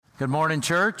Good morning,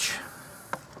 church.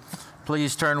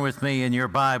 Please turn with me in your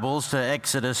Bibles to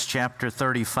Exodus chapter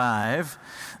 35,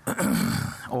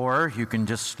 or you can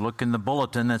just look in the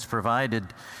bulletin that's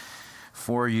provided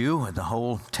for you. The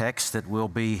whole text that we'll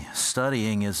be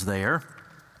studying is there.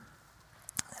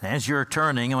 And as you're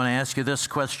turning, I want to ask you this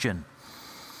question.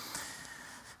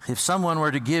 If someone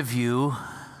were to give you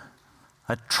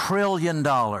 $1 trillion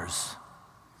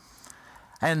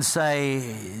and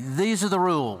say, these are the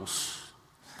rules.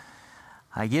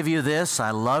 I give you this,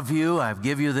 I love you, I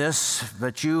give you this,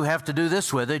 but you have to do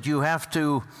this with it. You have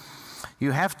to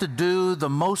do the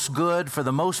most good for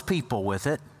the most people with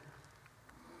it.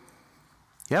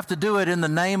 You have to do it in the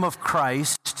name of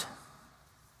Christ,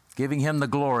 giving Him the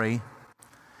glory,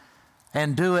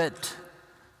 and do it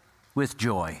with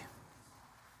joy.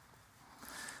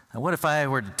 Now, what if I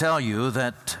were to tell you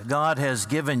that God has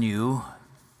given you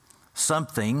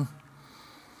something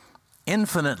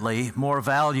infinitely more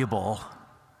valuable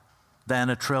than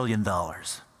 $1 trillion?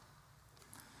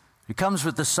 It comes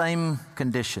with the same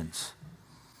conditions.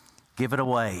 Give it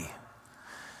away.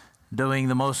 Doing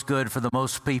the most good for the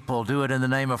most people. Do it in the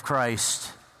name of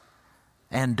Christ.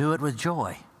 And do it with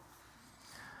joy.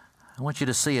 I want you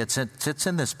to see it. It's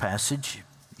in this passage.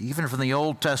 Even from the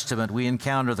Old Testament, we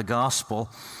encounter the gospel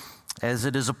as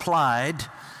it is applied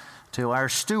to our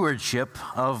stewardship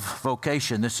of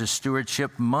vocation. This is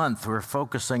Stewardship Month. We're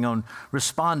focusing on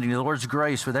responding to the Lord's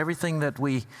grace with everything that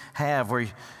we have. We're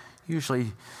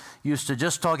usually used to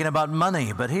just talking about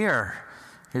money, but here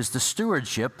is the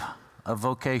stewardship of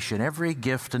vocation, every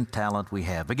gift and talent we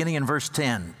have. Beginning in verse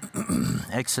 10,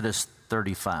 Exodus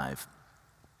 35.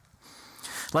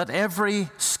 Let every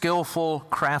skillful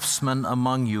craftsman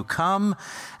among you come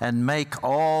and make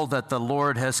all that the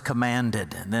Lord has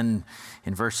commanded. And then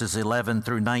in verses 11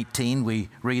 through 19, we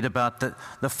read about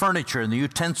the furniture and the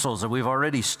utensils that we've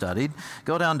already studied.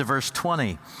 Go down to verse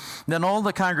 20. Then all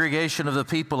the congregation of the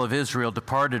people of Israel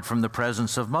departed from the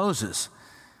presence of Moses.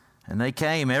 And they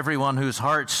came, everyone whose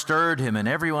heart stirred him and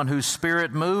everyone whose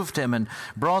spirit moved him, and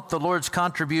brought the Lord's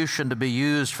contribution to be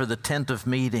used for the tent of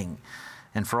meeting,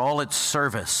 and for all its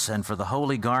service, and for the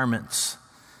holy garments.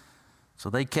 So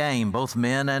they came, both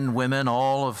men and women,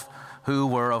 all of who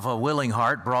were of a willing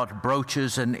heart, brought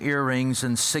brooches and earrings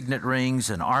and signet rings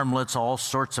and armlets, all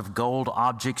sorts of gold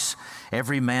objects,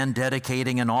 every man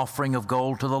dedicating an offering of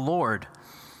gold to the Lord.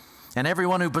 And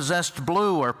everyone who possessed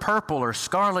blue or purple or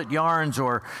scarlet yarns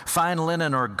or fine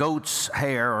linen or goat's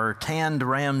hair or tanned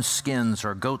ram's skins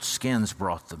or goat's skins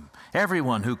brought them.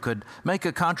 Everyone who could make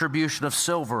a contribution of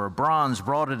silver or bronze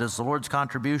brought it as the Lord's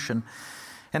contribution.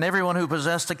 And everyone who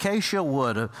possessed acacia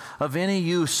wood of any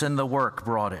use in the work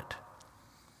brought it.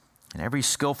 And every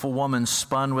skillful woman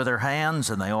spun with her hands,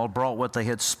 and they all brought what they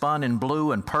had spun in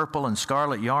blue and purple and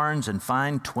scarlet yarns and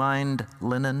fine twined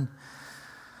linen.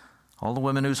 All the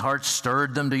women whose hearts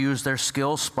stirred them to use their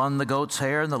skill spun the goat's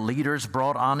hair, and the leaders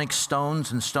brought onyx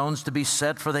stones and stones to be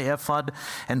set for the ephod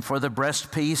and for the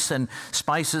breastpiece, and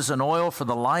spices and oil for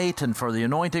the light and for the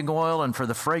anointing oil and for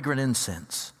the fragrant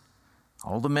incense.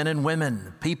 All the men and women,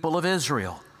 the people of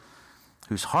Israel,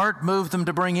 whose heart moved them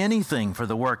to bring anything for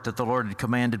the work that the Lord had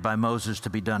commanded by Moses to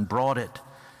be done, brought it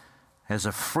as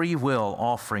a free will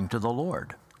offering to the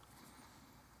Lord.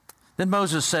 Then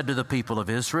Moses said to the people of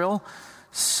Israel,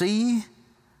 "See,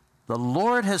 the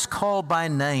Lord has called by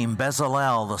name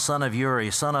Bezalel, the son of Uri,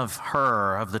 son of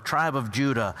Hur, of the tribe of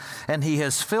Judah, and He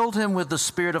has filled him with the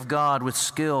Spirit of God, with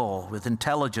skill, with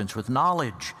intelligence, with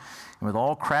knowledge, and with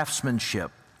all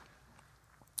craftsmanship,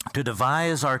 to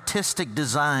devise artistic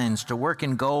designs, to work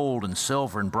in gold and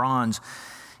silver and bronze,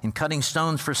 in cutting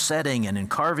stones for setting, and in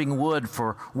carving wood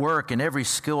for work in every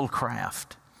skilled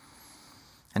craft.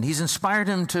 And He's inspired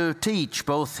him to teach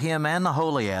both him and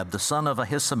Aholiab, the son of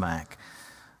Ahisamach,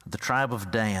 of the tribe of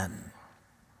Dan.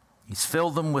 He's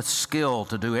filled them with skill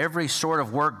to do every sort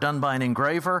of work done by an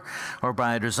engraver or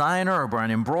by a designer or by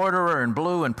an embroiderer in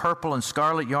blue and purple and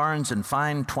scarlet yarns and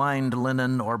fine twined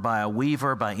linen, or by a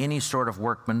weaver, by any sort of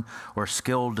workman or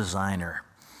skilled designer.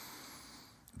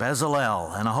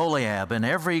 Bezalel and Aholiab and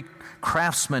every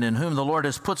craftsman in whom the Lord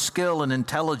has put skill and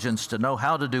intelligence to know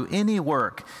how to do any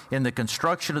work in the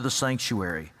construction of the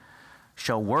sanctuary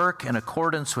shall work in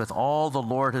accordance with all the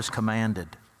Lord has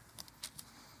commanded."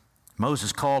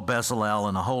 Moses called Bezalel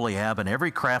and Aholiab and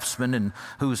every craftsman in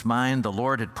whose mind the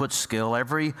Lord had put skill,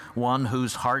 every one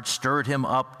whose heart stirred him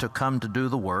up to come to do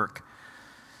the work.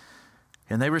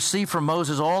 And they received from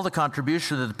Moses all the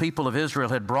contribution that the people of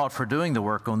Israel had brought for doing the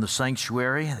work on the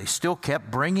sanctuary. They still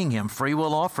kept bringing him free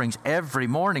will offerings every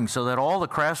morning, so that all the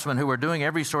craftsmen who were doing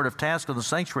every sort of task of the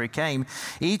sanctuary came,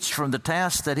 each from the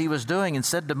task that he was doing, and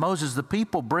said to Moses, "The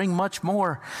people bring much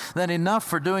more than enough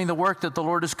for doing the work that the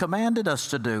Lord has commanded us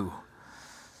to do."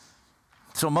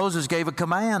 So Moses gave a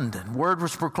command, and word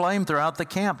was proclaimed throughout the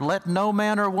camp, "Let no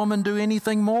man or woman do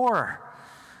anything more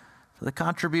for the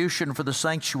contribution for the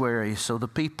sanctuary." So the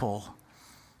people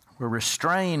were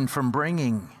restrained from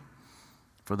bringing,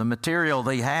 for the material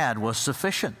they had was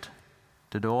sufficient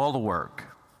to do all the work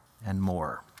and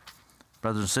more.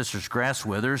 Brothers and sisters, grass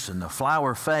withers and the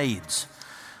flower fades,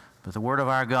 but the word of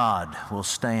our God will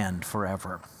stand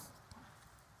forever.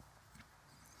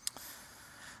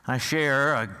 I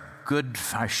shared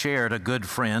a good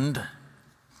friend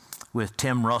with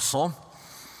Tim Russell.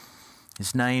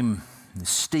 His name is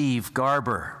Steve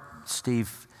Garber.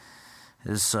 Steve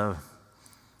is a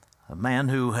man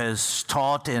who has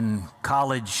taught in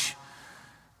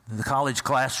the college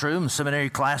classroom, seminary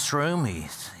classroom.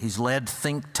 He's led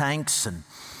think tanks, and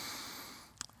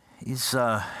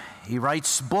he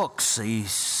writes books.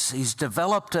 He's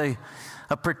developed a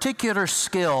particular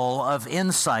skill of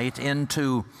insight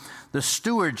into the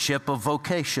stewardship of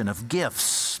vocation, of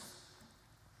gifts.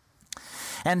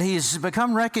 And he's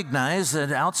become recognized,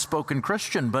 an outspoken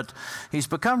Christian, but he's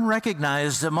become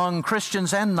recognized among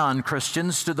Christians and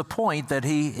non-Christians to the point that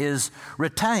he is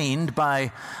retained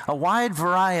by a wide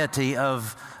variety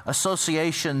of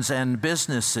associations and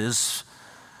businesses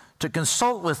to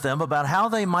consult with them about how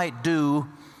they might do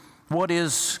what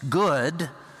is good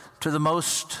to the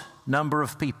most number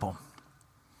of people.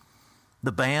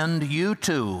 The band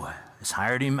U2 has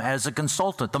hired him as a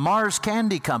consultant. The Mars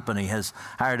Candy Company has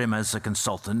hired him as a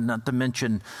consultant, not to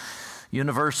mention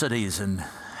universities and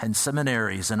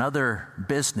seminaries and other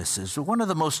businesses. One of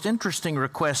the most interesting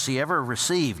requests he ever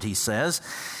received, he says,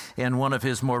 in one of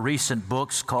his more recent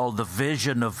books called The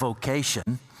Vision of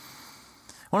Vocation,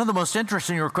 one of the most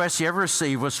interesting requests he ever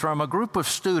received was from a group of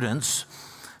students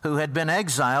who had been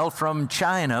exiled from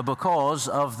China because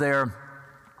of their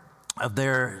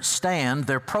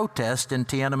protest in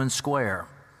Tiananmen Square.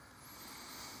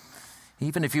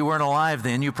 Even if you weren't alive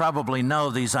then, you probably know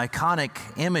these iconic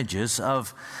images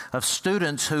of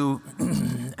students who,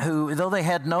 though they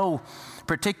had no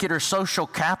particular social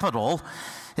capital,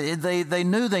 they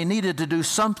knew they needed to do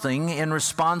something in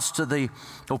response to the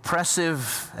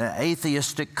oppressive,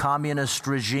 atheistic, communist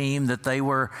regime that they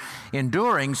were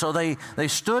enduring. So they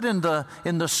stood in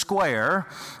the square,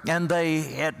 and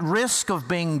they, at risk of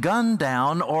being gunned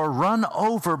down or run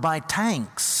over by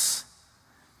tanks,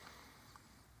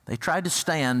 they tried to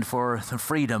stand for the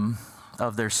freedom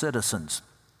of their citizens.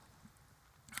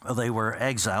 Well, they were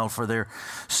exiled for their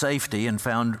safety and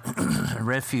found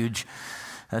refuge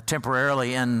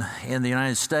temporarily in the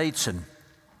United States, and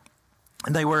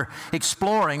they were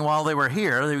exploring while they were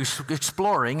here. They were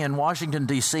exploring in Washington,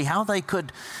 D.C.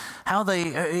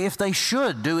 if they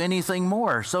should do anything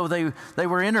more. So they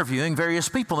were interviewing various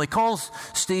people. They called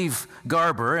Steve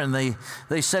Garber, and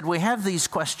they said, "We have these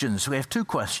questions. We have two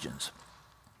questions.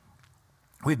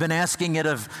 We've been asking it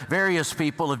of various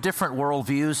people of different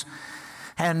worldviews,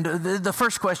 and the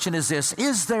first question is this: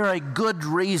 is there a good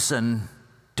reason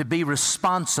to be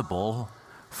responsible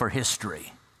for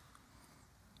history?"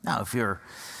 Now, if you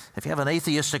have an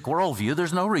atheistic worldview,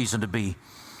 there's no reason to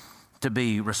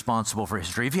be responsible for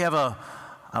history. If you have a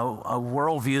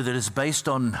worldview that is based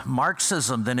on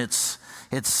Marxism, then it's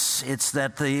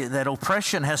that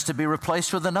oppression has to be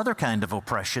replaced with another kind of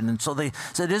oppression. And so they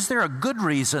said, is there a good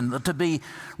reason to be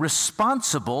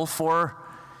responsible for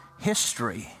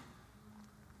history?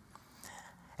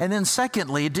 And then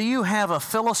secondly, do you have a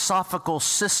philosophical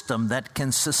system that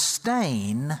can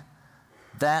sustain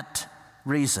that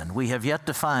reason? We have yet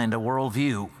to find a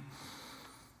worldview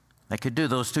that could do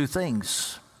those two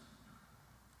things.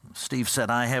 Steve said,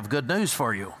 "I have good news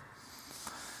for you.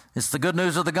 It's the good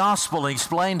news of the gospel." He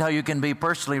explained how you can be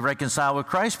personally reconciled with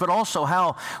Christ, but also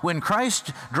how when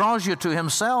Christ draws you to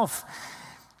himself,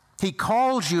 he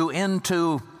calls you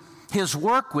into his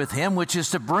work with him, which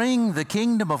is to bring the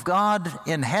kingdom of God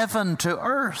in heaven to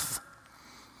earth.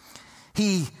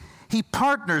 He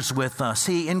partners with us.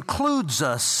 He includes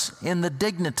us in the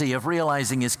dignity of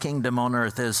realizing his kingdom on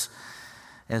earth, as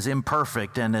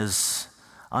imperfect and as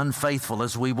unfaithful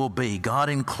as we will be. God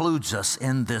includes us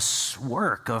in this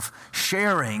work of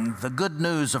sharing the good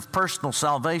news of personal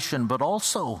salvation, but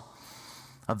also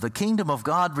of the kingdom of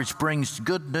God, which brings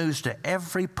good news to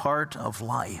every part of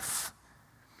life.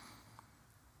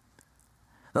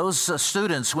 Those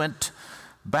students went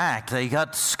back. They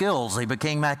got skills. They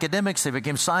became academics. They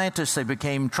became scientists. They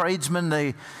became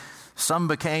tradesmen. Some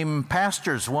became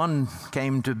pastors. One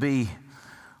came to be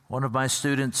one of my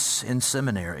students in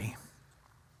seminary.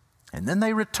 And then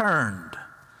they returned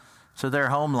to their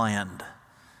homeland,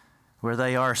 where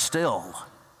they are still.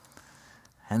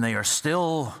 And they are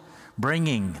still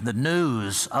bringing the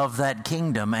news of that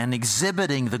kingdom and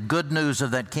exhibiting the good news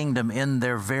of that kingdom in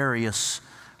their various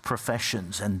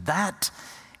professions. And that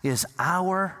is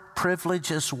our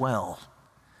privilege as well.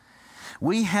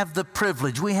 We have the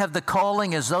privilege, we have the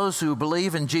calling as those who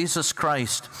believe in Jesus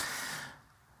Christ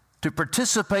to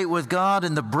participate with God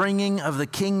in the bringing of the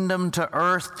kingdom to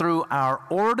earth through our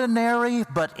ordinary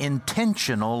but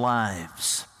intentional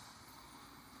lives.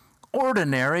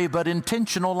 Ordinary but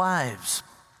intentional lives.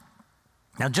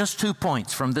 Now, just 2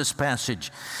 points from this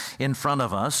passage in front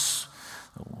of us,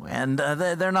 and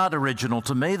they're not original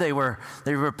to me. They were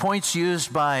points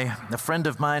used by a friend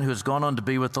of mine who's gone on to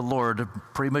be with the Lord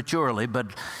prematurely, but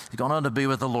he's gone on to be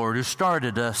with the Lord, who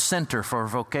started a center for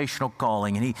vocational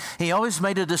calling. And he always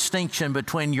made a distinction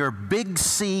between your big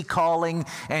C calling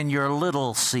and your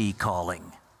little C calling.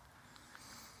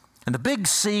 And the big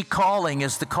C calling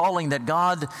is the calling that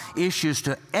God issues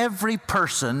to every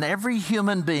person, every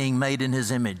human being made in His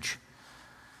image.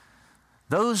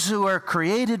 Those who are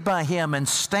created by Him and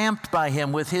stamped by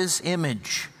Him with His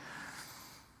image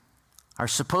are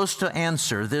supposed to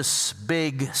answer this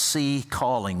big C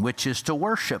calling, which is to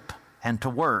worship and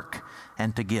to work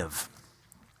and to give.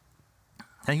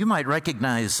 Now, you might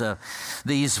recognize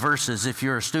these verses if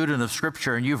you're a student of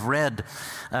Scripture and you've read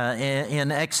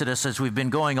in Exodus as we've been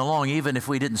going along. Even if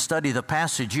we didn't study the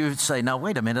passage, you'd say, now,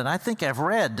 wait a minute, I think I've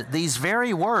read these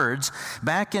very words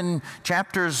back in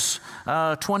chapters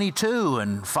 22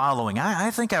 and following. I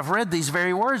think I've read these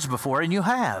very words before, and you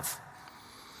have.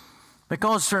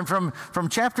 Because from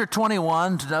chapter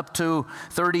 21 up to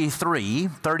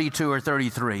 32 or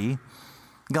 33,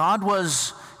 God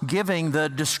was giving the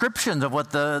descriptions of what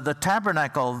the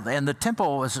tabernacle and the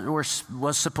temple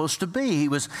was supposed to be.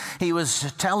 He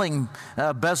was telling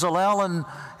Bezalel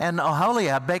and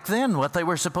Oholiab back then what they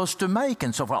were supposed to make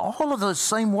and so forth. All of those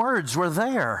same words were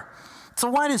there. So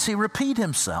why does he repeat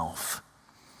himself?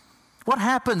 What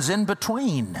happens in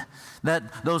between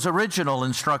those original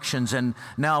instructions and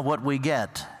now what we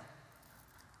get?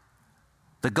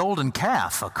 The golden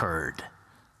calf occurred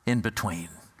in between.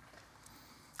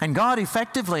 And God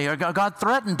God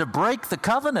threatened to break the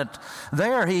covenant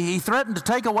there. He threatened to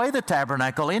take away the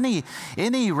tabernacle,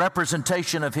 any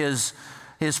representation of His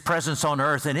presence on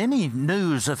earth and any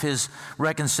news of His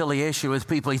reconciliation with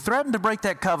people. He threatened to break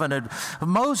that covenant.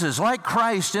 Moses, like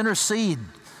Christ, interceded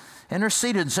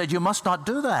and said, you must not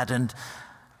do that. And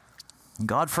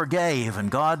God forgave, and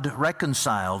God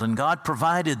reconciled, and God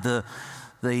provided the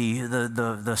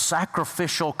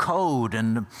sacrificial code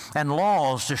and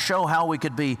laws to show how we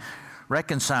could be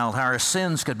reconciled, how our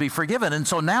sins could be forgiven. And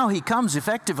so now He comes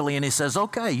effectively and He says,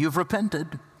 okay, you've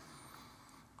repented.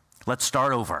 Let's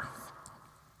start over.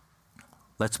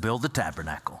 Let's build the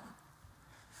tabernacle.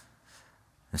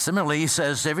 And similarly, He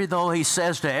says, though He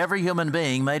says to every human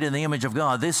being made in the image of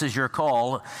God, this is your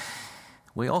call,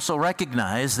 we also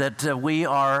recognize that we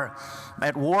are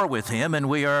at war with Him, and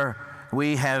we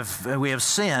have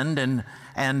sinned,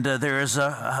 and there is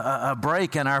a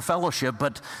break in our fellowship.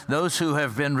 But those who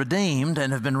have been redeemed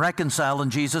and have been reconciled in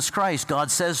Jesus Christ,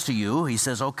 God says to you, He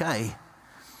says, okay,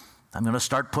 I'm going to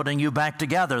start putting you back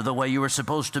together the way you were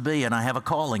supposed to be, and I have a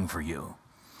calling for you.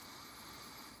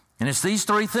 And it's these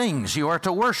three things you are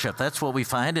to worship. That's what we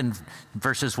find in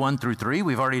verses 1 through 3.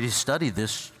 We've already studied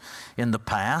this in the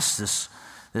past,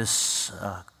 this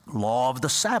law of the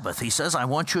Sabbath. He says, I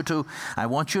want you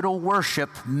to worship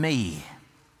me.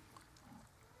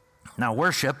 Now,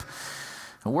 worship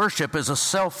is a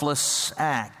selfless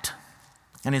act,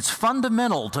 and it's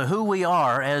fundamental to who we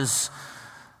are as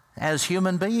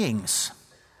human beings.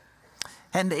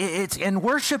 And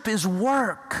worship is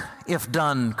work if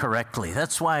done correctly.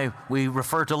 That's why we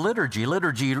refer to liturgy.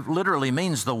 Liturgy literally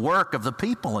means the work of the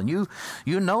people, and you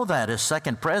know that as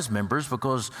Second Pres members,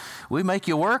 because we make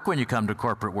you work when you come to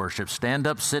corporate worship. Stand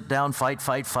up, sit down, fight.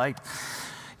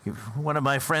 One of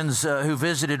my friends who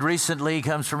visited recently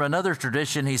comes from another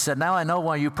tradition. He said, now I know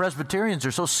why you Presbyterians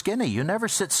are so skinny. You never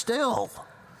sit still.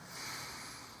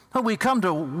 But we come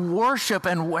to worship,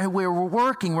 and we're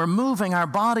working, we're moving our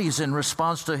bodies in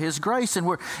response to His grace,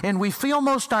 and we feel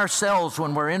most ourselves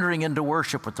when we're entering into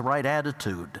worship with the right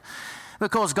attitude.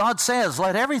 Because God says,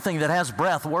 let everything that has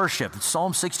breath worship. It's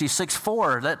Psalm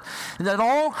 66:4, that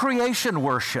all creation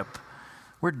worship.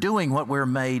 We're doing what we're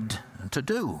made to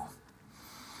do.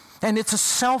 And it's a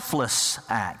selfless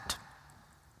act.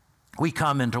 We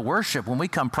come into worship. When we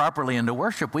come properly into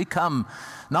worship, we come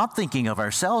not thinking of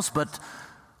ourselves, but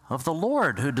of the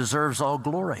Lord who deserves all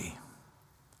glory.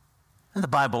 And the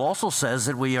Bible also says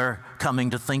that we are coming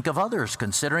to think of others,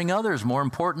 considering others more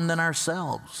important than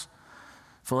ourselves.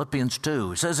 Philippians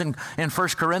 2 says in 1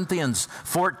 Corinthians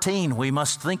 14, we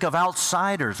must think of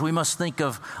outsiders. We must think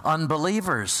of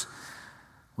unbelievers.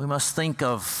 We must think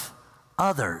of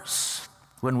others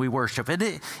when we worship. And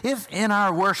if in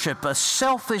our worship a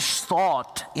selfish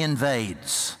thought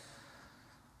invades,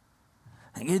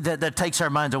 that takes our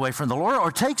minds away from the Lord,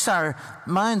 or takes our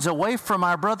minds away from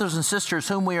our brothers and sisters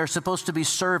whom we are supposed to be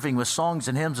serving with songs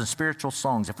and hymns and spiritual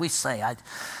songs. If we say,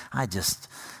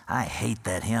 I hate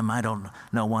that hymn, I don't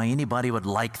know why anybody would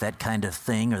like that kind of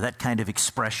thing or that kind of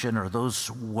expression or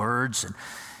those words, and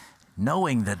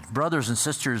knowing that brothers and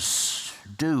sisters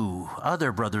do,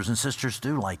 other brothers and sisters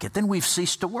do like it, then we've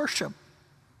ceased to worship.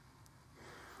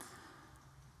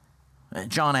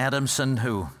 John Adamson,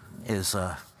 who is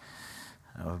a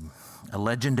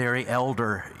legendary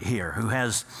elder here who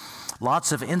has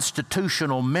lots of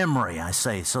institutional memory, I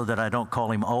say, so that I don't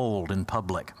call him old in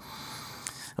public.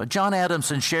 John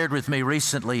Adamson shared with me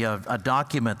recently a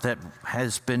document that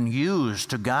has been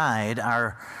used to guide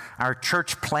our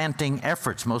church planting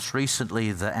efforts, most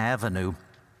recently the Avenue.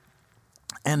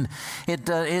 And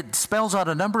it spells out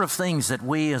a number of things that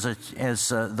we as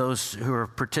those who are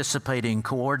participating,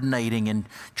 coordinating in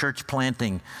church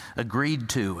planting agreed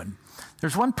to. And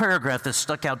there's one paragraph that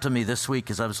stuck out to me this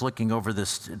week as I was looking over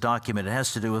this document. It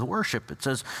has to do with worship. It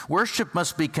says, worship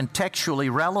must be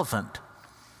contextually relevant.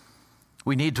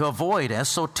 We need to avoid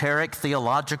esoteric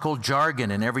theological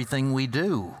jargon in everything we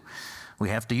do. We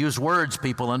have to use words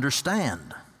people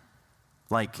understand,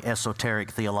 like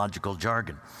esoteric theological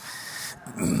jargon.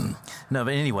 No,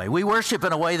 but anyway, we worship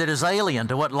in a way that is alien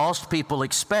to what lost people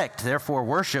expect. Therefore,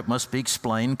 worship must be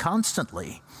explained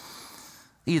constantly.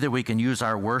 Either we can use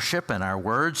our worship and our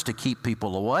words to keep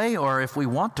people away, or if we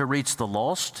want to reach the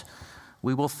lost,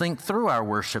 we will think through our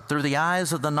worship through the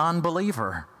eyes of the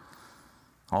non-believer.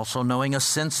 Also knowing a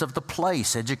sense of the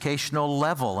place, educational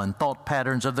level, and thought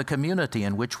patterns of the community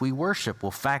in which we worship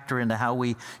will factor into how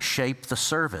we shape the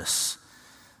service.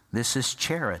 This is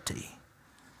charity.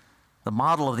 The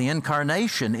model of the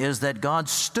incarnation is that God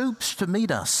stoops to meet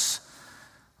us.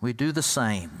 We do the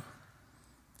same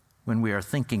when we are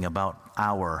thinking about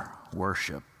our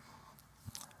worship.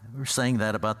 We're saying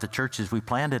that about the churches we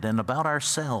planted and about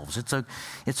ourselves.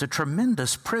 It's a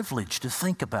tremendous privilege to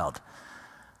think about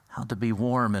how to be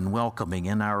warm and welcoming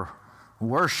in our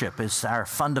worship. Is our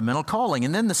fundamental calling.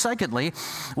 And then secondly,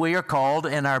 we are called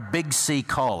in our big C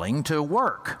calling to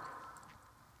work.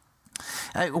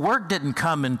 Work didn't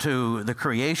come into the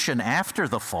creation after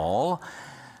the fall.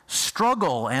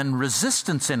 Struggle and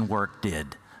resistance in work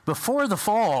did. Before the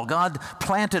fall, God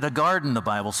planted a garden, the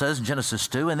Bible says in Genesis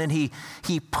 2, and then he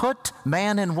put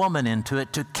man and woman into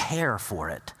it to care for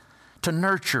it, to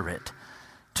nurture it,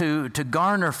 to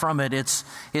garner from it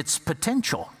its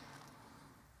potential.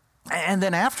 And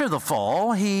then after the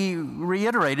fall, he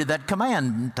reiterated that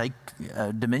command, take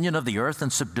dominion of the earth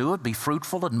and subdue it, be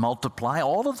fruitful and multiply.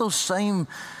 All of those same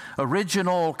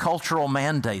original cultural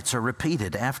mandates are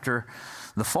repeated after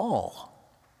the fall.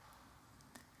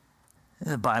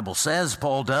 The Bible says,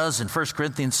 Paul does in 1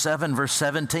 Corinthians 7, verse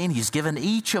 17, he's given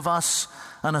each of us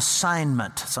an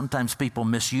assignment. Sometimes people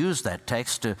misuse that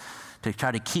text to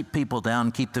try to keep people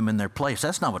down, keep them in their place.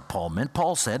 That's not what Paul meant.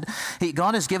 Paul said,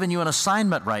 God has given you an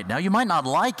assignment right now. You might not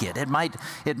like it. It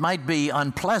might be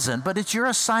unpleasant, but it's your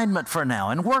assignment for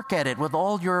now. And work at it with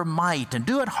all your might and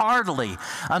do it heartily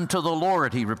unto the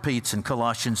Lord, he repeats in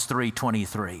Colossians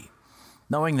 3:23,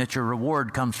 knowing that your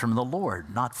reward comes from the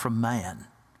Lord, not from man.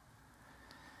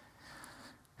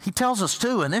 He tells us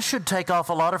too, and this should take off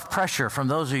a lot of pressure from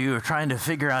those of you who are trying to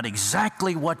figure out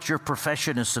exactly what your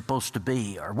profession is supposed to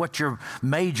be or what your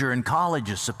major in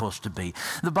college is supposed to be.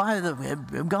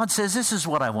 God says, this is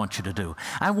what I want you to do.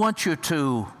 I want you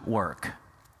to work.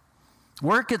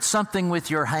 Work at something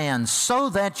with your hands so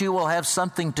that you will have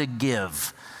something to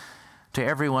give to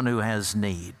everyone who has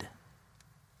need.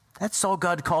 That's all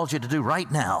God calls you to do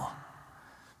right now,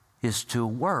 is to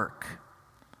work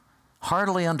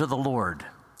heartily unto the Lord,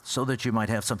 so that you might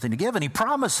have something to give. And he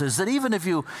promises that even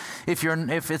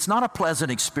if it's not a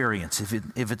pleasant experience,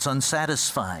 if it's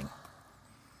unsatisfying,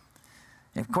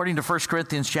 according to 1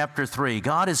 Corinthians chapter 3,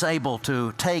 God is able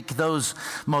to take those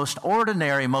most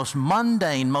ordinary, most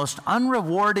mundane, most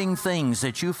unrewarding things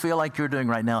that you feel like you're doing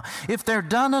right now. If they're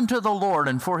done unto the Lord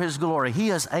and for his glory,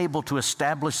 he is able to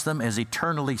establish them as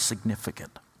eternally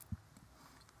significant.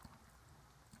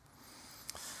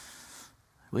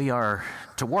 we are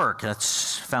to work.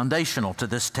 That's foundational to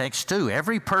this text too.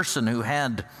 Every person who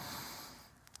had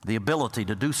the ability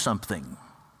to do something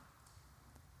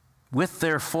with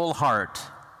their full heart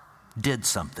did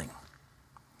something.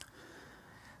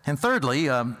 And thirdly,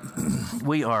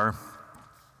 we are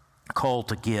called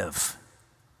to give.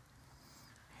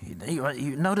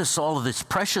 You notice all of these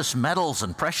precious metals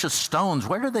and precious stones.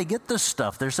 Where do they get this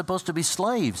stuff? They're supposed to be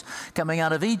slaves coming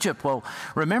out of Egypt. Well,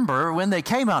 remember, when they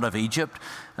came out of Egypt,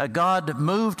 God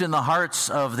moved in the hearts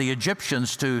of the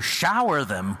Egyptians to shower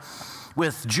them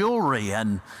with jewelry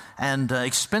and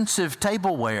expensive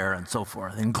tableware and so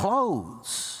forth, and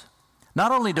clothes.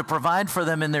 Not only to provide for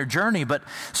them in their journey, but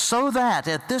so that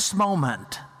at this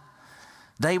moment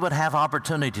they would have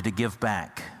opportunity to give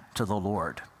back to the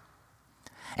Lord.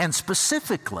 And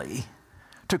specifically,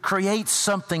 to create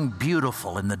something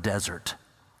beautiful in the desert.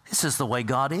 This is the way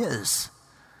God is.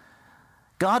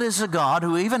 God is a God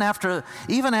who even after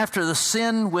the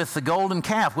sin with the golden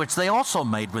calf, which they also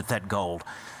made with that gold,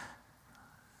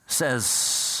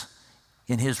 says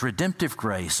in his redemptive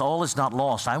grace, all is not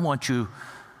lost. I want you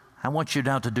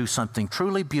now to do something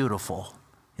truly beautiful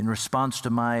in response to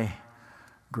my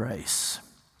grace.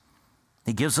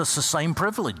 He gives us the same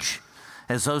privilege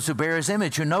as those who bear his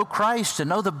image, who know Christ and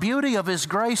know the beauty of his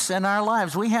grace in our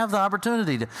lives. We have the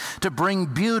opportunity to bring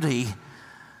beauty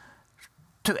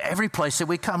to every place that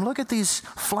we come. Look at these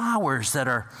flowers that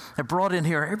are brought in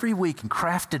here every week and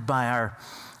crafted by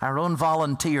our own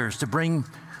volunteers to bring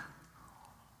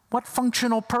what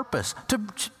functional purpose?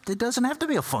 It doesn't have to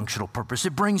be a functional purpose.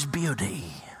 It brings beauty.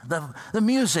 The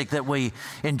music that we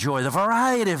enjoy, the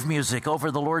variety of music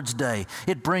over the Lord's day,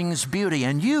 it brings beauty.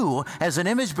 And you, as an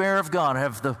image bearer of God,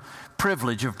 have the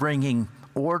privilege of bringing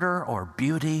order or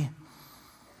beauty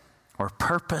or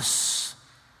purpose,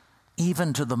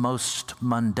 even to the most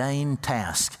mundane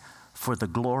task, for the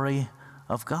glory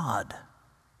of God.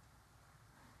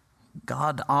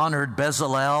 God honored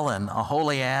Bezalel and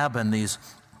Aholiab and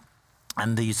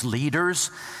these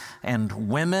leaders and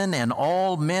women and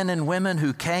all men and women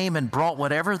who came and brought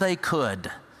whatever they could,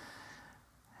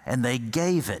 and they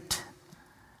gave it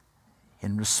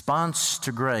in response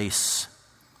to grace,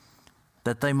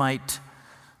 that they might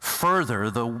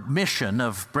further the mission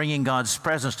of bringing God's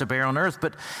presence to bear on earth.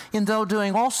 But in so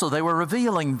doing also, they were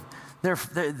revealing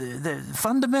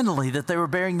fundamentally that they were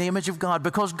bearing the image of God,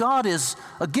 because God is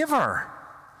a giver.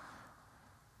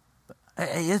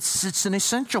 It's an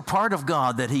essential part of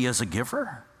God that he is a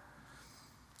giver.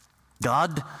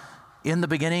 God, in the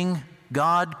beginning,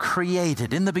 God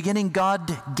created. In the beginning,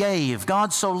 God gave.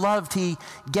 God so loved, he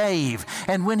gave.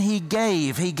 And when he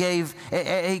gave, he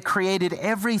created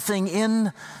everything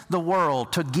in the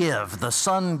world to give. The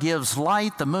sun gives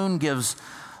light, the moon gives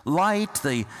light,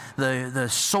 the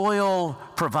soil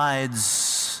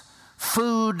provides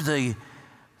food, the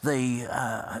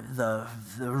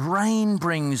rain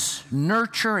brings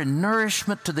nurture and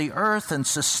nourishment to the earth and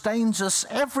sustains us.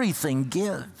 Everything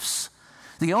gives.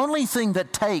 The only thing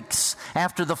that takes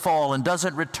after the fall and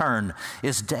doesn't return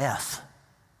is death.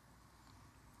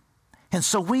 And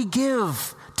so we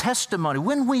give testimony.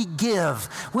 When we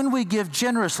give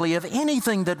generously of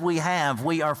anything that we have,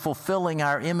 we are fulfilling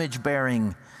our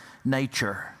image-bearing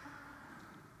nature.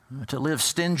 To live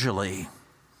stingily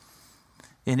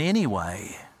in any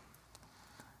way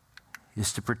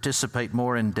is to participate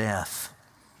more in death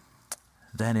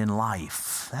than in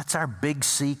life. That's our big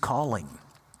C calling.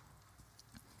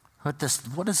 What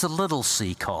is the little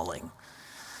c calling?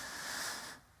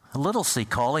 The little c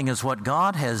calling is what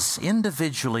God has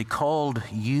individually called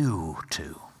you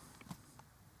to.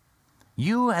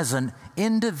 You as an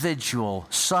individual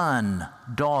son,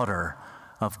 daughter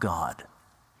of God.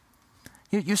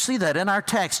 You see that in our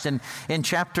text in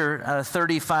chapter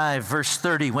 35, verse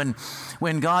 30,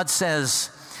 when God says,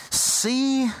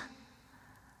 "See,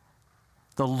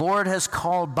 the Lord has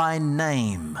called by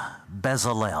name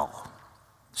Bezalel,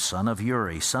 son of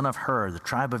Uri, son of Hur, the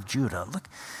tribe of Judah."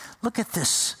 Look at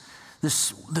this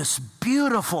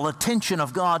beautiful attention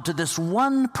of God to this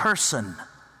one person.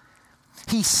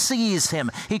 He sees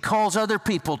him. He calls other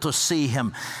people to see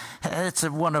him. It's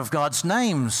one of God's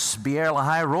names. Be'er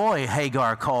Lahai Roi,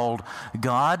 Hagar called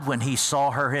God when he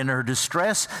saw her in her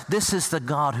distress. This is the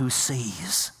God who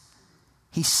sees.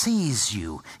 He sees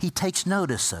you. He takes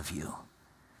notice of you.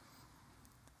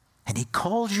 And he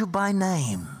calls you by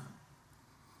name.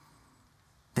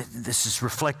 This is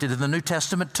reflected in the New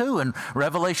Testament too, in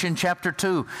Revelation chapter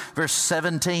 2, verse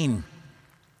 17.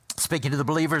 Speaking to the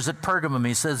believers at Pergamum,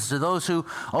 he says, "To those who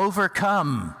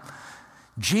overcome,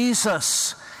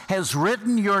 Jesus has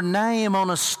written your name on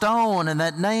a stone, and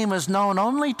that name is known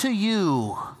only to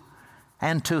you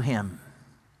and to him."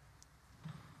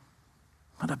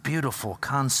 What a beautiful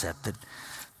concept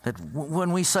that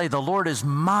when we say the Lord is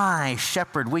my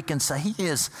shepherd, we can say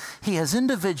He has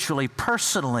individually,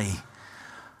 personally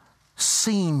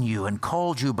seen you and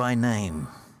called you by name.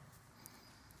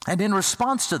 And in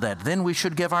response to that, then we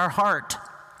should give our heart.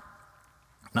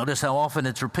 Notice how often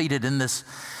it's repeated in this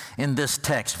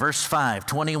text. Verse 5,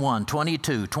 21,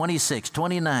 22, 26,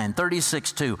 29,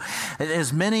 36, 2.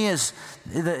 As many as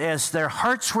their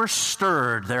hearts were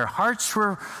stirred, their hearts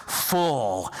were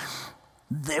full.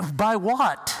 By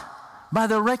what? By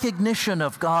the recognition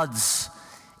of God's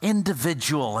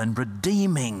individual and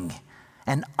redeeming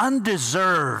and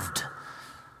undeserved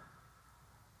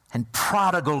and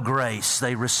prodigal grace.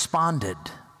 They responded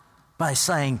by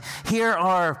saying, here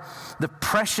are the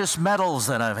precious metals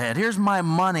that I've had. Here's my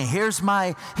money. Here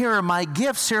are my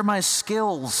gifts. Here are my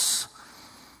skills.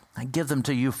 I give them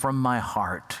to you from my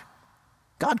heart.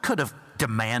 God could have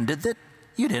demanded that.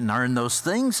 You didn't earn those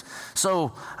things,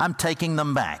 so I'm taking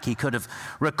them back. He could have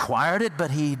required it,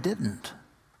 but He didn't.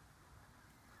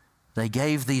 They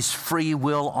gave these free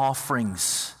will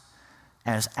offerings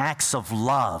as acts of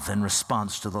love in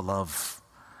response to the love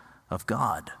of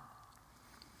God.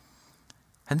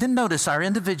 And then notice our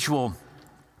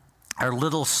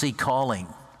little C calling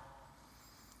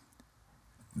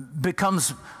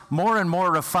becomes more and more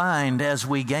refined as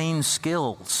we gain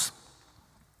skills.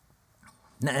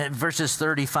 Verses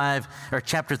 35, or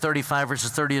chapter 35, verses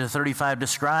 30 to 35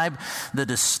 describe the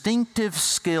distinctive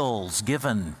skills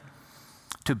given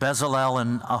to Bezalel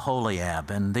and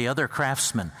Aholiab and the other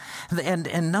craftsmen.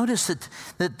 And notice that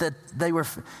they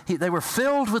were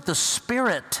filled with the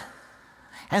Spirit,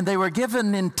 and they were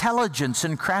given intelligence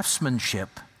and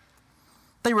craftsmanship.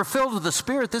 They were filled with the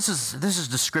Spirit. This is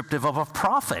descriptive of a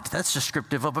prophet. That's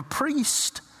descriptive of a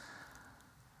priest.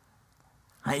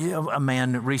 A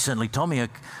man recently told me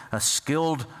a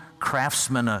skilled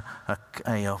craftsman, a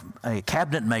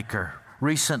cabinet maker,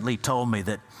 recently told me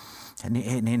that, and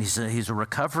he's a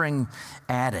recovering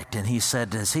addict, and he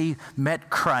said as he met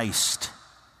Christ,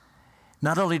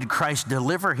 not only did Christ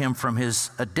deliver him from his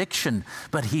addiction,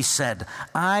 but he said,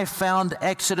 I found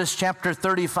Exodus chapter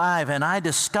 35, and I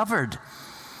discovered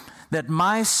that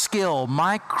my skill,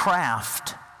 my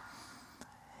craft,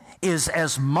 is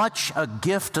as much a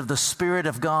gift of the Spirit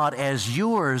of God as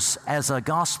yours as a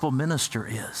gospel minister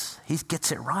is. He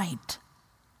gets it right.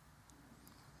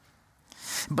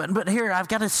 But here I've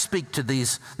got to speak to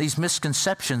these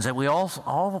misconceptions that we all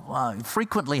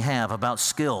frequently have about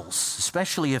skills,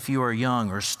 especially if you are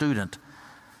young or a student.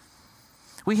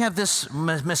 We have this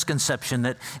misconception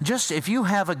that just if you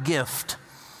have a gift,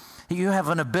 you have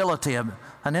an ability, an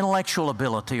intellectual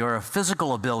ability or a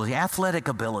physical ability, athletic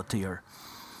ability, or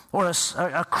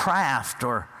a craft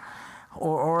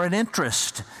or an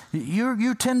interest,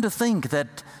 you tend to think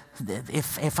that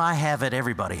if I have it,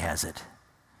 everybody has it.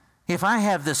 If I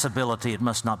have this ability, it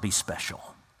must not be special.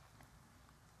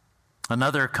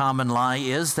 Another common lie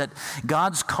is that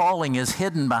God's calling is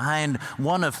hidden behind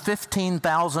one of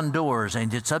 15,000 doors,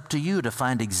 and it's up to you to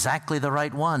find exactly the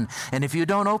right one. And if you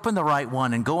don't open the right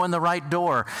one and go in the right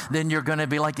door, then it's going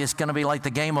to be like the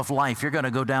game of life. You're going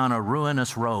to go down a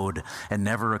ruinous road and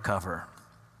never recover.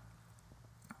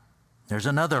 There's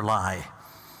another lie,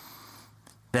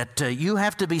 that you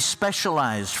have to be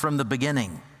specialized from the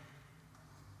beginning.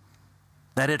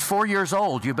 That at 4 years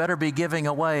old, you better be giving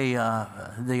away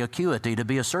the acuity to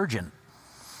be a surgeon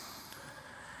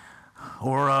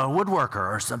or a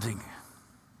woodworker or something.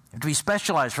 You have to be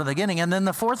specialized from the beginning. And then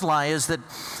the fourth lie is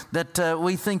that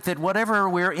we think that whatever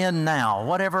we're in now,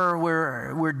 whatever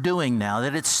we're doing now,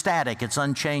 that it's static, it's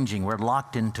unchanging, we're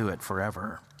locked into it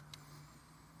forever.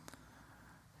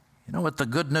 You know what the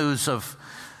good news of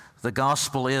the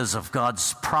gospel is of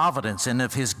God's providence and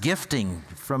of His gifting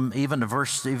from even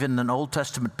an Old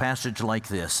Testament passage like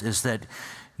this is that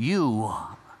you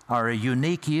are a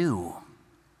unique you.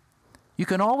 You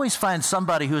can always find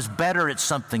somebody who's better at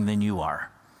something than you are.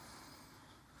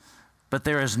 But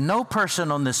there is no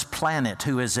person on this planet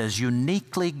who is as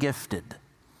uniquely gifted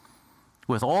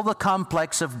with all the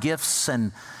complex of gifts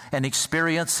and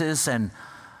experiences and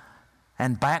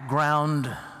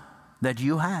background that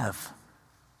you have.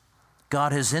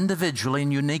 God has individually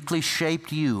and uniquely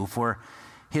shaped you for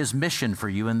His mission for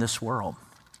you in this world.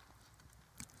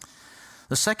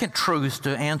 The second truth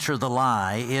to answer the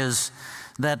lie is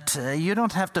that you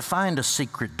don't have to find a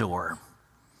secret door.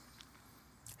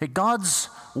 God's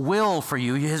will for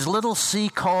you, His little C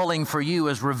calling for you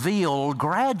is revealed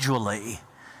gradually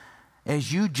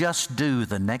as you just do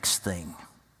the next thing.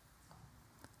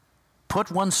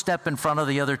 Put one step in front of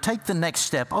the other, take the next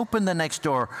step, open the next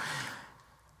door.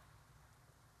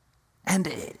 And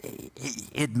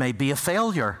it may be a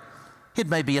failure. It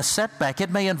may be a setback.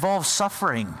 It may involve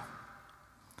suffering.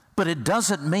 But it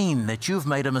doesn't mean that you've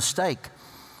made a mistake.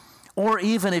 Or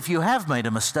even if you have made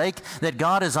a mistake, that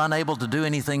God is unable to do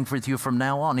anything with you from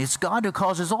now on. It's God who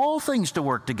causes all things to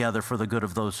work together for the good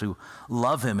of those who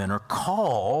love Him and are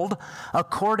called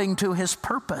according to His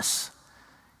purpose.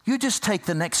 You just take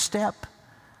the next step,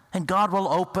 and God will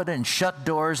open and shut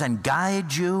doors and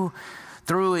guide you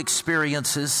through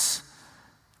experiences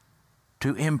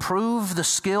to improve the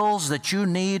skills that you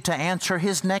need to answer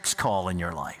His next call in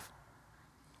your life.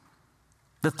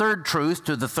 The third truth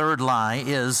to the third lie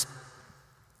is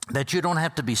that you don't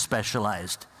have to be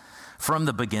specialized from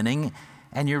the beginning,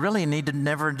 and you really need to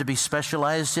never to be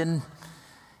specialized in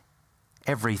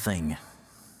everything.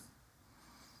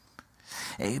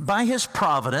 By His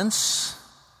providence,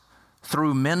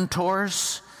 through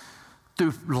mentors,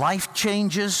 through life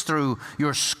changes, through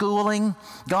your schooling,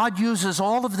 God uses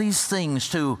all of these things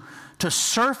to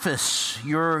surface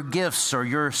your gifts or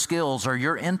your skills or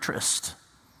your interest.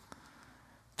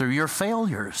 Through your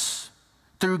failures,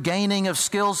 through gaining of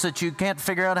skills that you can't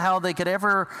figure out how they could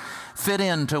ever fit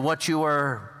into what you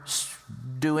are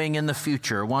doing in the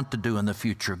future, want to do in the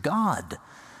future. God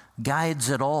guides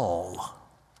it all.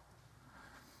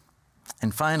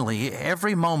 And finally,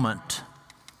 every moment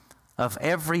of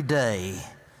every day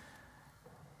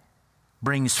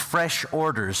brings fresh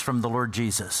orders from the Lord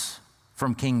Jesus,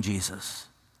 from King Jesus.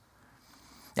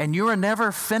 And you are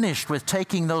never finished with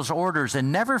taking those orders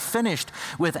and never finished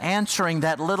with answering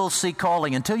that little C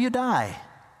calling until you die.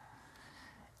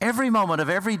 Every moment of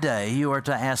every day you are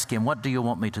to ask Him, what do you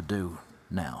want me to do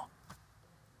now?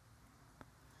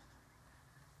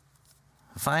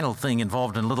 The final thing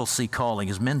involved in little C calling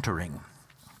is mentoring.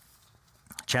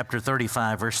 Chapter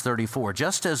 35, verse 34.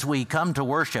 Just as we come to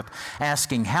worship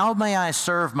asking, how may I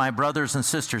serve my brothers and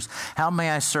sisters? How may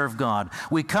I serve God?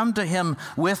 We come to Him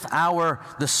with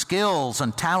the skills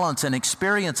and talents and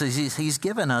experiences He's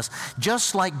given us,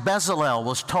 just like Bezalel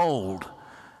was told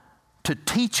to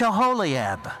teach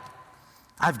Aholiab.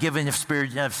 I've given you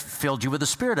Spirit, I've filled you with the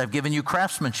Spirit. I've given you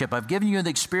craftsmanship. I've given you the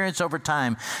experience over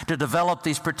time to develop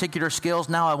these particular skills.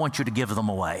 Now I want you to give them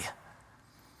away.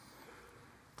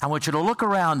 I want you to look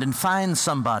around and find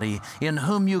somebody in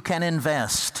whom you can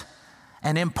invest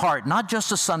and impart not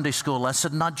just a Sunday school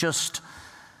lesson, not just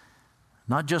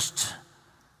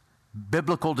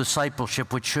biblical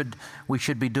discipleship, which we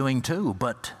should be doing too,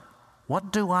 but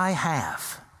what do I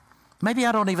have? Maybe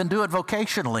I don't even do it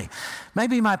vocationally.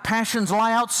 Maybe my passions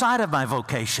lie outside of my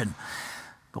vocation.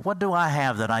 But what do I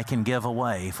have that I can give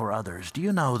away for others? Do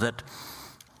you know that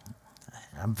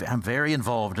I'm very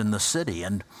involved in the city,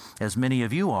 and as many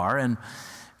of you are, and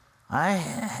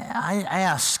I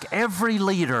ask every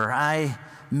leader I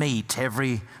meet,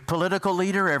 every political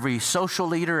leader, every social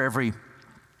leader, every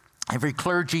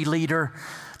clergy leader,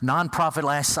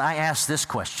 nonprofit, I ask this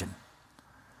question.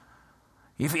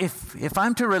 If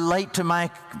I'm to relate to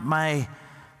my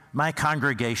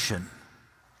congregation,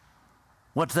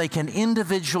 what they can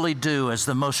individually do as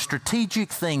the most strategic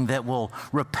thing that will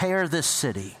repair this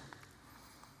city,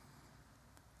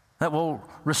 that will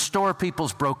restore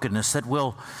people's brokenness, that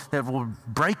will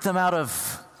break them out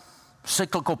of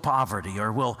cyclical poverty,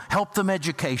 or will help them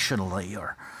educationally,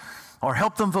 or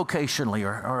help them vocationally,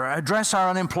 or address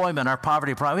our unemployment, our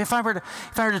poverty problem. If I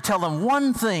were to tell them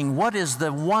one thing, what is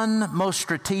the one most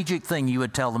strategic thing you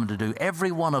would tell them to do?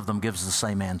 Every one of them gives the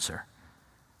same answer: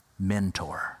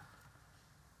 mentor.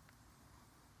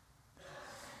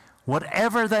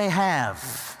 Whatever they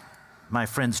have, my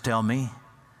friends tell me,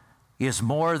 is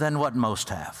more than what most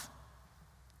have.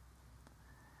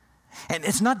 And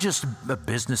it's not just a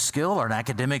business skill or an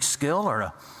academic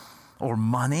skill or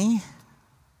money.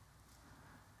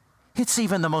 It's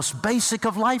even the most basic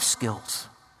of life skills.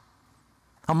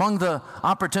 Among the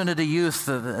Opportunity Youth,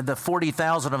 the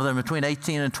 40,000 of them between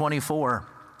 18 and 24,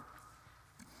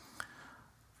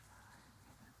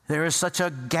 there is such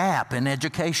a gap in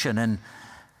education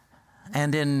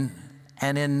and in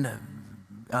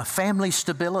family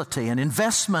stability and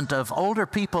investment of older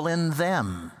people in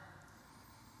them,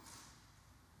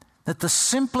 that the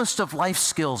simplest of life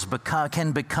skills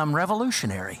can become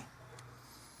revolutionary.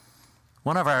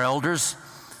 One of our elders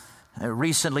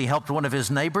recently helped one of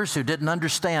his neighbors who didn't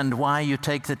understand why you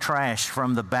take the trash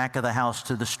from the back of the house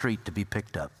to the street to be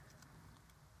picked up.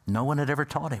 No one had ever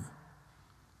taught him.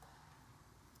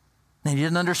 And he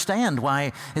didn't understand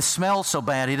why it smelled so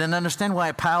bad. He didn't understand why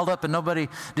it piled up and nobody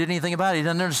did anything about it. He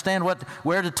didn't understand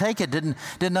where to take it. Didn't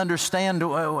understand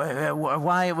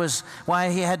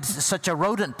why he had such a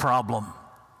rodent problem.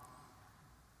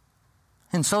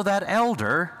 And so that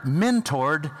elder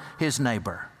mentored his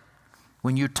neighbor.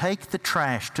 When you take the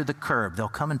trash to the curb, they'll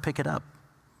come and pick it up.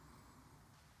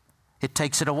 It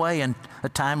takes it away in a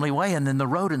timely way, and then the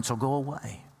rodents will go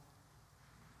away.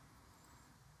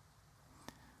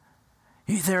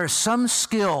 There is some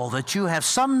skill that you have,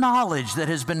 some knowledge that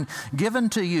has been given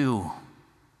to you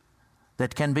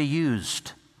that can be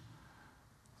used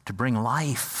to bring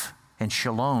life and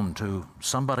shalom to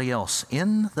somebody else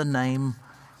in the name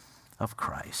of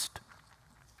Christ.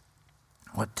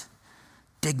 What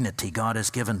dignity God has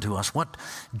given to us, what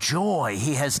joy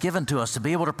He has given to us to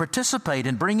be able to participate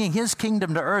in bringing His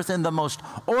kingdom to earth in the most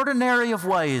ordinary of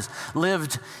ways,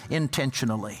 lived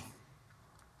intentionally.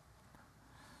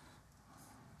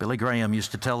 Billy Graham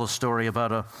used to tell a story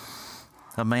about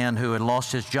a man who had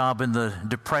lost his job in the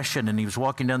Depression, and he was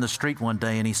walking down the street one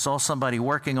day and he saw somebody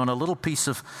working on a little piece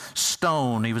of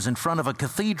stone. He was in front of a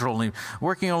cathedral and he was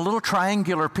working on a little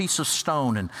triangular piece of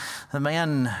stone, and the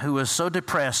man who was so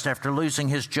depressed after losing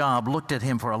his job looked at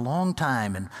him for a long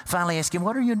time and finally asked him,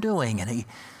 "What are you doing?" And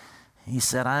he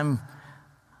said, I'm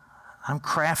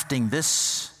crafting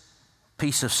this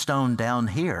piece of stone down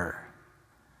here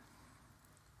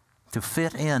to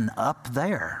fit in up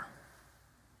there.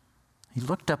 He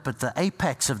looked up at the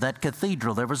apex of that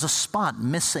cathedral. There was a spot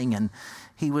missing, and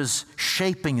he was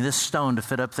shaping this stone to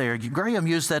fit up there. Graham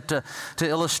used that to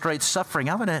illustrate suffering.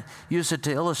 I'm going to use it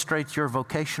to illustrate your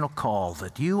vocational call,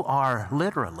 that you are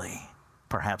literally,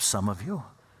 perhaps some of you,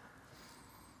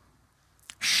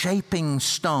 shaping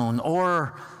stone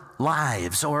or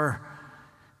lives or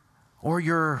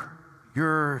your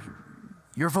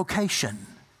vocation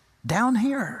down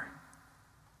here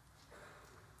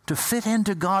to fit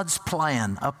into God's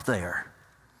plan up there.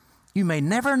 You may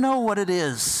never know what it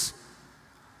is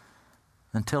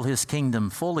until His kingdom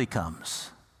fully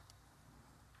comes.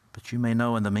 But you may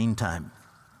know in the meantime,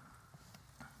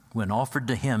 when offered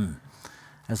to Him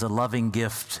as a loving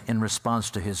gift in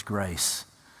response to His grace,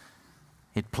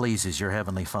 it pleases your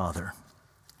Heavenly Father.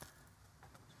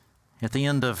 At the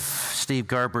end of Steve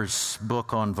Garber's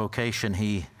book on vocation,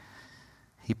 he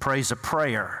prays a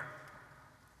prayer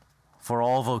for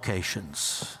all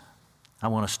vocations. I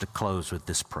want us to close with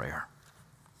this prayer.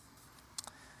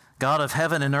 God of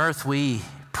heaven and earth, we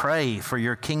pray for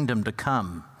your kingdom to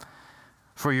come,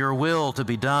 for your will to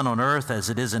be done on earth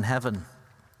as it is in heaven.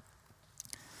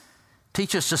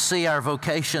 Teach us to see our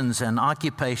vocations and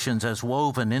occupations as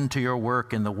woven into your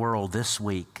work in the world this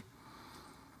week.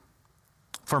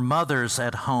 For mothers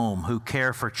at home who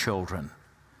care for children,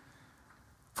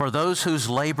 for those whose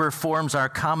labor forms our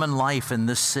common life in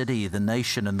this city, the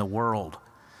nation, and the world.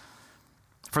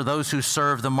 For those who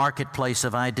serve the marketplace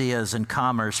of ideas and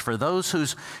commerce. For those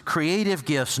whose creative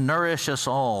gifts nourish us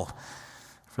all.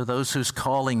 For those whose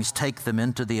callings take them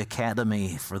into the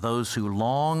academy. For those who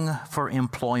long for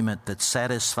employment that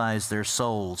satisfies their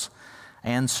souls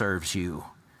and serves you.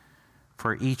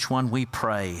 For each one we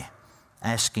pray,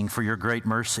 asking for your great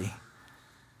mercy.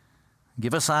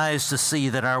 Give us eyes to see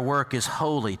that our work is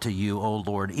holy to you, O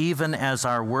Lord, even as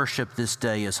our worship this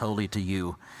day is holy to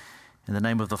you. In the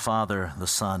name of the Father, the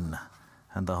Son,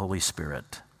 and the Holy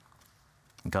Spirit.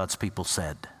 And God's people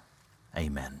said,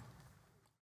 Amen.